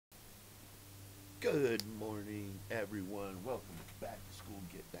Good morning, everyone. Welcome back to school.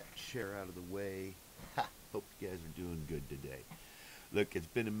 Get that chair out of the way. Ha! Hope you guys are doing good today. Look, it's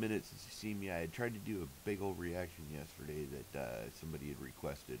been a minute since you've seen me. I had tried to do a big old reaction yesterday that somebody had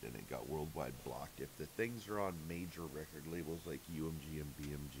requested, and it got worldwide blocked. If the things are on major record labels like UMG and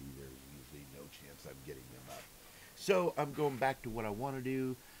BMG, there's usually no chance I'm getting them up. So I'm going back to what I want to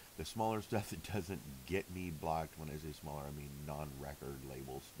do. The smaller stuff that doesn't get me blocked. When I say smaller, I mean non-record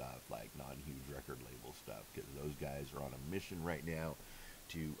label stuff, like non-huge record label stuff, because those guys are on a mission right now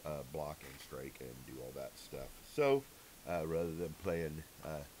to block and strike and do all that stuff. So rather than playing,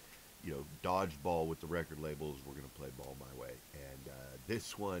 dodgeball with the record labels, we're going to play ball my way. And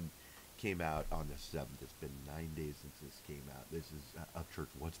this one came out on the 7th. It's been 9 days since this came out. This is Upchurch,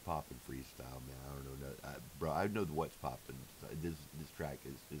 What's Poppin freestyle, man. I don't know, bro. I know the What's Poppin. This track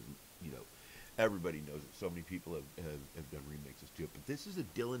is everybody knows it. So many people have done remixes to it. But this is a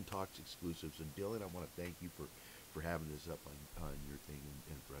Talkz exclusive. So Dylan, I want to thank you for having this up on your thing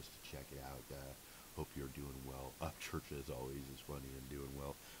and for us to check it out. Hope you're doing well. Upchurch, as always, is funny and doing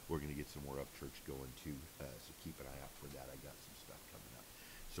well. We're going to get some more Upchurch going too. So keep an eye out for that. I got some stuff coming up.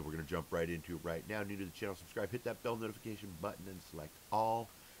 So we're going to jump right into it right now. New to the channel, subscribe, hit that bell notification button, and select all.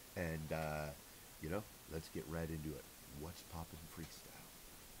 And, let's get right into it. What's Poppin freestyle?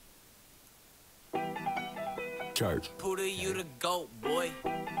 Church. Puda, you the GOAT, boy.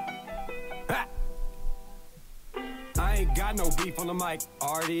 Ha! I ain't got no beef on the mic.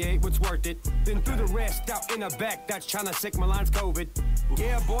 Already ate what's worth it. Then threw the rest out in the back. That's China sick. My line's COVID.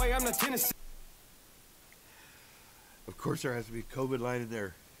 Yeah, boy, I'm the Tennessee. Of course, there has to be a COVID line in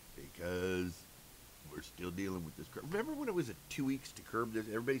there because we're still dealing with this. Remember when it was 2 weeks to curb this?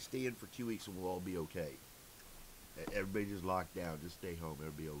 Everybody stay in for 2 weeks and we'll all be okay. Everybody just locked down. Just stay home.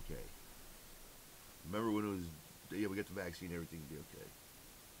 It'll be okay. Remember when it was, we got the vaccine, everything will be okay.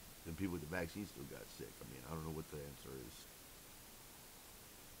 Then people with the vaccine still got sick. I mean, I don't know what the answer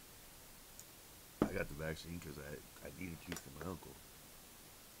is. I got the vaccine because I needed to for my uncle.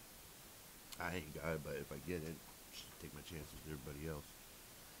 I ain't got it, but if I get it, just take my chances with everybody else.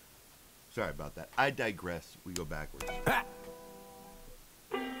 Sorry about that. I digress. We go backwards. Ha!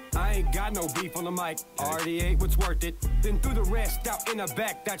 I ain't got no beef on the mic. Already ate what's worth it. Then threw the rest out in the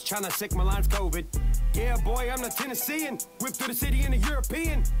back. That's China sick. My line's COVID. Yeah, boy, I'm the Tennessean. Whipped through the city in a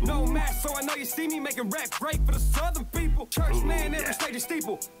European. No mask, so I know you see me making rap great for the southern people. Church man, every stage is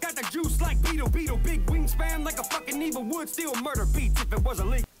steeple. Got the juice like Beetle. Big wingspan like a fucking evil would still murder beats if it was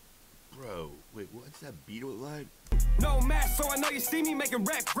illegal. Bro, wait, what's that Beetle line? No mask, so I know you see me making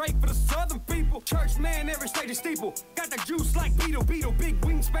rap great for the southern people. Church man, every stage is steeple. Got the juice like Beetle. Big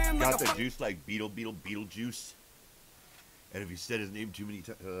wingspan like got the juice like Beetlejuice. And if you said his name too many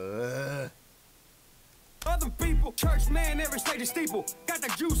times, other people, church man, every stage is steeple. Got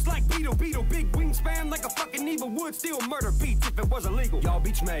the juice like Beetle. Big wingspan like a fucking evil would still murder beats if it was illegal. Y'all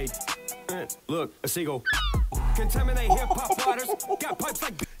beach made. Look, a seagull. Contaminate hip hop waters. Got pipes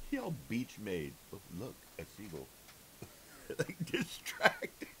like. Y'all beach made. Look, a seagull. Like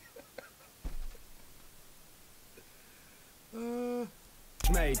distracted.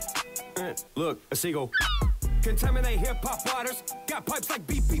 Made. Look, a seagull. Contaminate hip hop waters. Got pipes like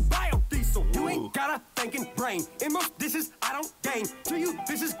BP biodiesel. You ain't got a thinking brain. In most dishes, I don't gain. To you,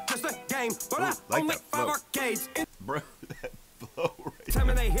 this is just a game. But I like own like 5 arcades. Bro, that flow right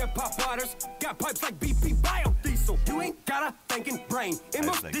Contaminate hip hop waters. Got pipes like BP biodiesel. You ain't got a thinking brain. In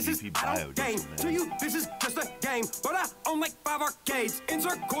most like dishes, I don't gain. To you, this is just a game. But I own like 5 arcades.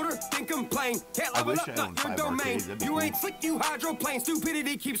 Insert quarter, then complain. Can't level up, not your domain. You ain't slick, you hydroplane.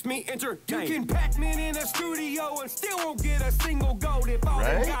 Stupidity keeps me entertained. You can Pac-Man in a studio and still won't get a single gold if all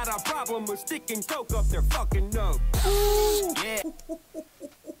they got a problem with sticking coke up their fucking nose. Yeah.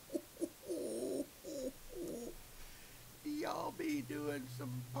 Y'all be doing some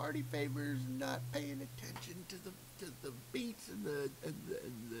party favors and not paying attention to the beats and the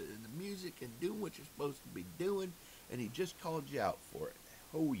music and doing what you're supposed to be doing, and he just called you out for it.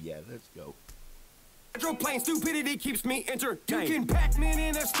 Oh yeah, let's go. Hydroplane stupidity keeps me entertained. You can Pac-Man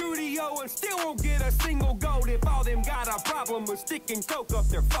in a studio and still won't get a single gold if all them got a problem with sticking coke up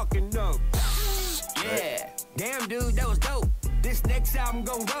their fucking nose. Yeah, damn dude, that was dope. This next album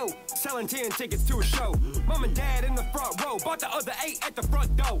gon' go. Selling 10 tickets to a show. Mom and dad in the front row. Bought the other 8 at the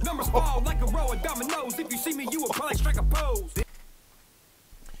front door. Numbers fall like a row of dominoes. If you see me, you will probably strike a pose.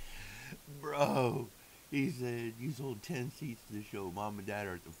 Bro, he said you sold 10 seats to the show. Mom and dad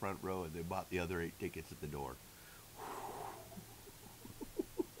are at the front row and they bought the other 8 tickets at the door.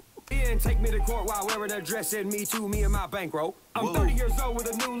 didn't take me to court while wearing a dress and me too, me and my bankroll. I'm Whoa. 30 years old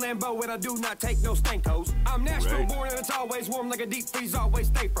with a new Lambo and I do not take no stankos. I'm natural Right. born and it's always warm like a deep freeze, always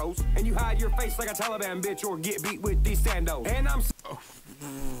stay froze. And you hide your face like a Taliban bitch or get beat with these sandos. And I'm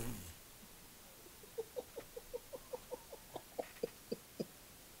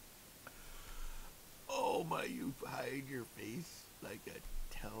Oh my, you hide your face like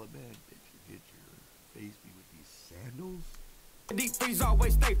a Taliban bitch. You get your face beat with these sandals? deep freeze,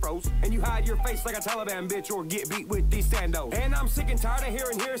 always stay froze. And you hide your face like a Taliban bitch or get beat with these sandos. And I'm sick and tired of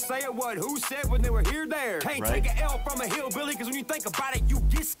hearing hearsay of what who said when they were here there. Can't Right. take an L from a hillbilly, cause when you think about it, you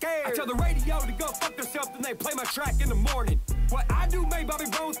get scared. I tell the radio to go fuck themselves, then they play my track in the morning. What I do made Bobby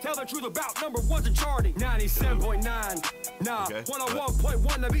Bones tell the truth about number ones and charting. 97.9, nah, Okay.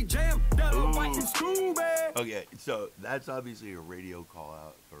 101.1 to be jammed. That little white and Scooby. Okay, so that's obviously a radio call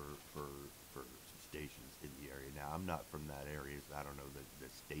out for some stations in the area. Now, I'm not from that area, so I don't know the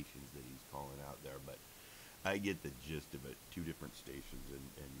stations that he's calling out there, but I get the gist of it. Two different stations, and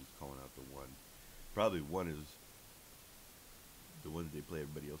he's calling out the one. Probably one is the one that they play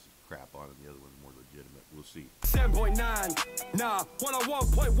everybody else's crap on, and the other one's more legitimate. We'll see. 7.9, nah,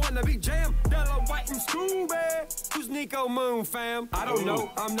 101.1 to be jammed. That little white and Scooby. Who's Nico Moon, fam? I don't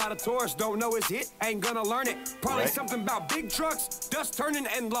know. I'm not a tourist, don't know his hit. Ain't gonna learn it. Probably Right. something about big trucks, dust turning,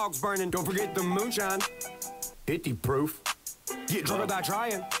 and logs burning. Don't forget the moonshine. 50 proof. Get drunk or die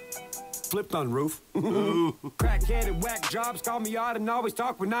trying. Flipped on roof. Crackhead and whack jobs call me odd and always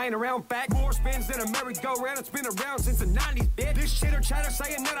talk when I ain't around. Fact, more spins than a merry-go-round. It's been around since the 90s, bitch. This shit or chatter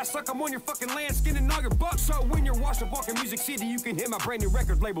saying that I suck 'em on your fucking land, skinning all your bucks. So when you're washed up walking Music City, you can hit my brand new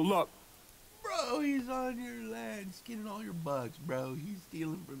record label up. Bro, he's on your land, skinning all your bucks, bro. He's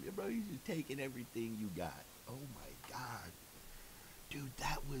stealing from you, bro. He's just taking everything you got. Oh my God. Dude,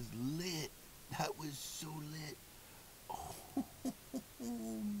 that was lit. That was so lit. Oh,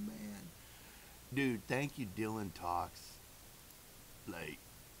 man. Dude, thank you, Dylan Talkz. Like,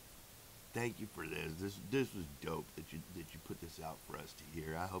 thank you for this. This was dope that you put this out for us to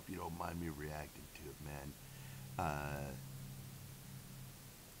hear. I hope you don't mind me reacting to it, man.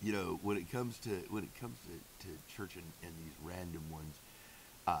 You know, when it comes to church and these random ones,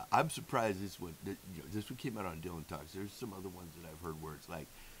 I'm surprised this one came out on Dylan Talkz. There's some other ones that I've heard where it's like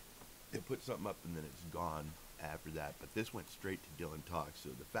they put something up and then it's gone after that, but this went straight to Dylan Talkz. So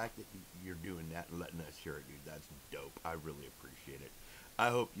the fact that you're doing that and letting us hear it, dude, that's dope. I really appreciate it. I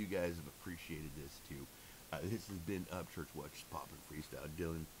hope you guys have appreciated this too. This has been Upchurch Watch Poppin Freestyle.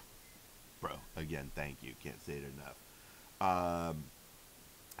 Dylan, bro, again, thank you. Can't say it enough.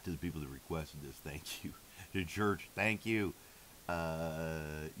 To the people that requested this, thank you. To church, thank you.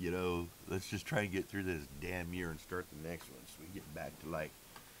 You know, let's just try and get through this damn year and start the next one so we can get back to like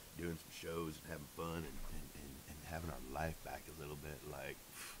doing some shows and having fun and having our life back a little bit. Like,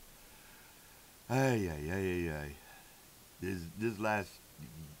 ay. This last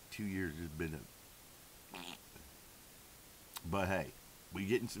 2 years has been but hey, we're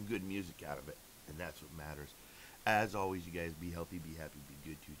getting some good music out of it, and that's what matters. As always, you guys be healthy, be happy, be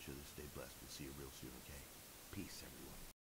good to each other, stay blessed. We'll see you real soon, okay? Peace, everyone.